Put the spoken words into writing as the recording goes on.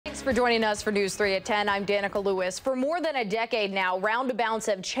Thanks for joining us for News 3 at 10. I'm Danica Lewis. For more than a decade now, roundabouts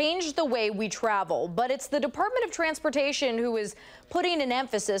have changed the way we travel, but it's the Department of Transportation who is putting an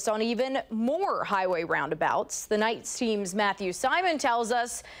emphasis on even more highway roundabouts. The Nights team's Matthew Simon tells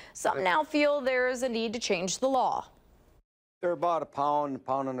us some now feel there is a need to change the law. They're about a pound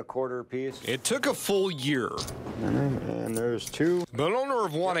and a quarter a piece. It took a full year. And there's two. But owner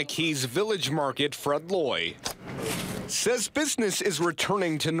of Wanakee's Village Market, Fred Loy, says business is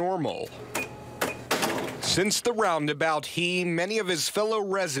returning to normal. Since the roundabout, many of his fellow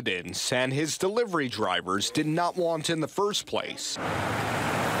residents and his delivery drivers did not want in the first place.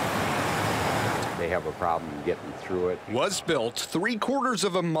 They have a problem getting through it. Was built 3/4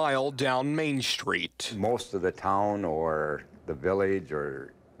 of a mile down Main Street. Most of the town or the village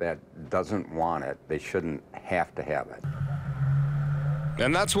or that doesn't want it, they shouldn't have to have it.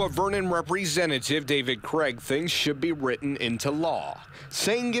 And that's what Vernon Representative David Craig thinks should be written into law,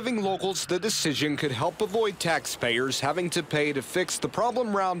 saying giving locals the decision could help avoid taxpayers having to pay to fix the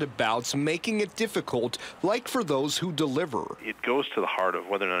problem roundabouts, making it difficult, like for those who deliver. It goes to the heart of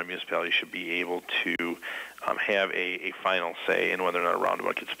whether or not a municipality should be able to have a final say in whether or not a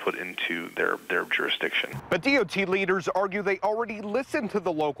roundabout gets put into their jurisdiction. But DOT leaders argue they already listened to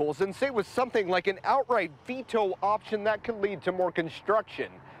the locals and say with something like an outright veto option that could lead to more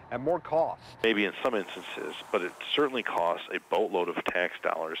construction and more cost. Maybe in some instances, but it certainly costs a boatload of tax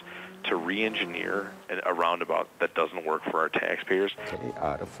dollars to re-engineer a roundabout that doesn't work for our taxpayers. Okay,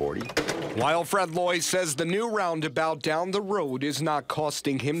 out of 40. While Fred Loy says the new roundabout down the road is not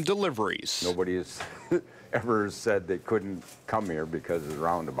costing him deliveries. Nobody has ever said they couldn't come here because of the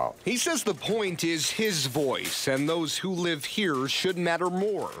roundabout. He says the point is his voice, and those who live here should matter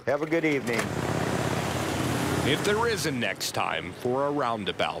more. Have a good evening. If there is a next time for a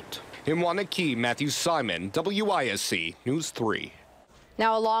roundabout. In Wanakee, Matthew Simon, WISC News 3.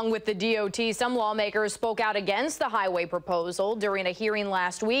 Now, along with the DOT, some lawmakers spoke out against the highway proposal. During a hearing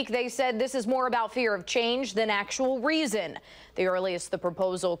last week, they said this is more about fear of change than actual reason. The earliest the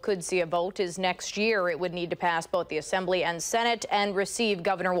proposal could see a vote is next year. It would need to pass both the Assembly and Senate and receive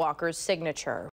Governor Walker's signature.